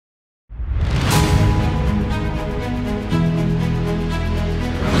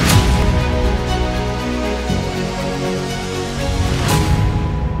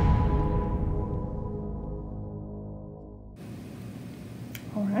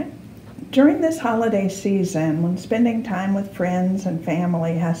During this holiday season, when spending time with friends and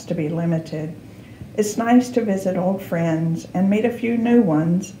family has to be limited, it's nice to visit old friends and meet a few new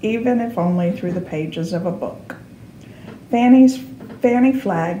ones, even if only through the pages of a book. Fanny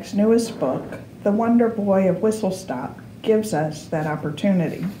Flagg's newest book, The Wonder Boy of Whistle Stop, gives us that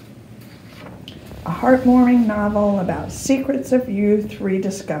opportunity. A heartwarming novel about secrets of youth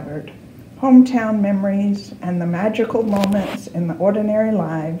rediscovered, hometown memories, and the magical moments in the ordinary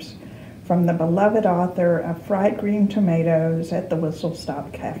lives from the beloved author of Fried Green Tomatoes at the Whistle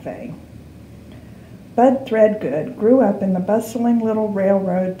Stop Cafe. Bud Threadgood grew up in the bustling little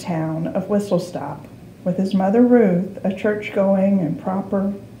railroad town of Whistle Stop with his mother Ruth, a church-going and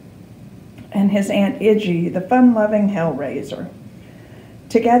proper, and his Aunt Idgie, the fun-loving hellraiser.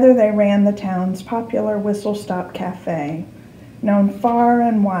 Together they ran the town's popular Whistle Stop Cafe, known far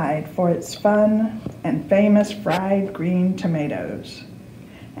and wide for its fun and famous fried green tomatoes.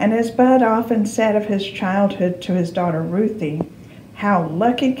 And as Bud often said of his childhood to his daughter Ruthie, how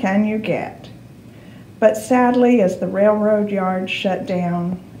lucky can you get? But sadly, as the railroad yard shut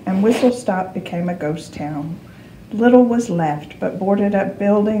down and Whistle Stop became a ghost town, little was left but boarded up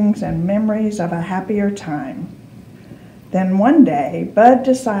buildings and memories of a happier time. Then one day, Bud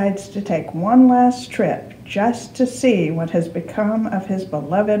decides to take one last trip just to see what has become of his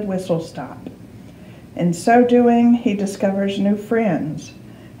beloved Whistle Stop. In so doing, he discovers new friends,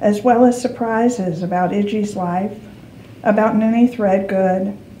 as well as surprises about Idgie's life, about Ninny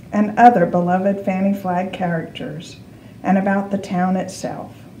Threadgood, and other beloved Fanny Flagg characters, and about the town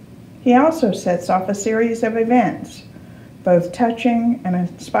itself. He also sets off a series of events, both touching and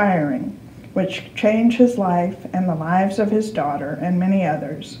inspiring, which change his life and the lives of his daughter and many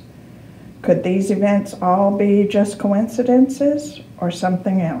others. Could these events all be just coincidences or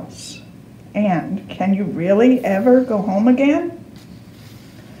something else? And can you really ever go home again?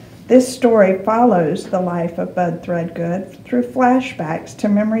 This story follows the life of Bud Threadgood through flashbacks to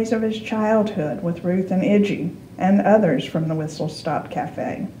memories of his childhood with Ruth and Idgie and others from the Whistle Stop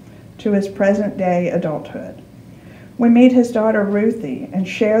Cafe, to his present-day adulthood. We meet his daughter Ruthie and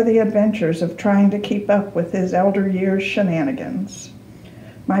share the adventures of trying to keep up with his elder years' shenanigans.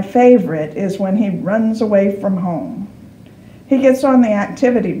 My favorite is when he runs away from home. He gets on the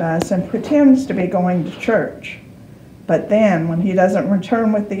activity bus and pretends to be going to church. But then, when he doesn't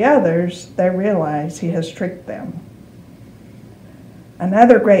return with the others, they realize he has tricked them.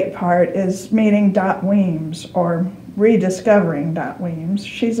 Another great part is meeting Dot Weems, or rediscovering Dot Weems.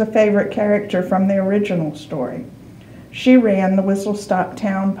 She's a favorite character from the original story. She ran the Whistle Stop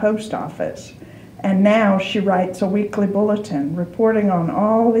Town Post Office, and now she writes a weekly bulletin reporting on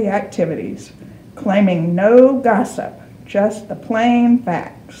all the activities, claiming no gossip, just the plain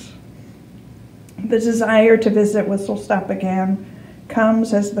facts. The desire to visit Whistle Stop again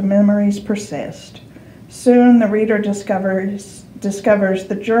comes as the memories persist. Soon the reader discovers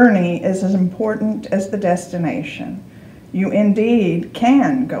the journey is as important as the destination. You indeed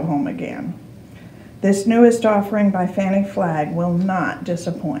can go home again. This newest offering by Fanny Flagg will not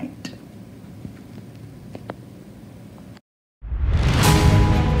disappoint.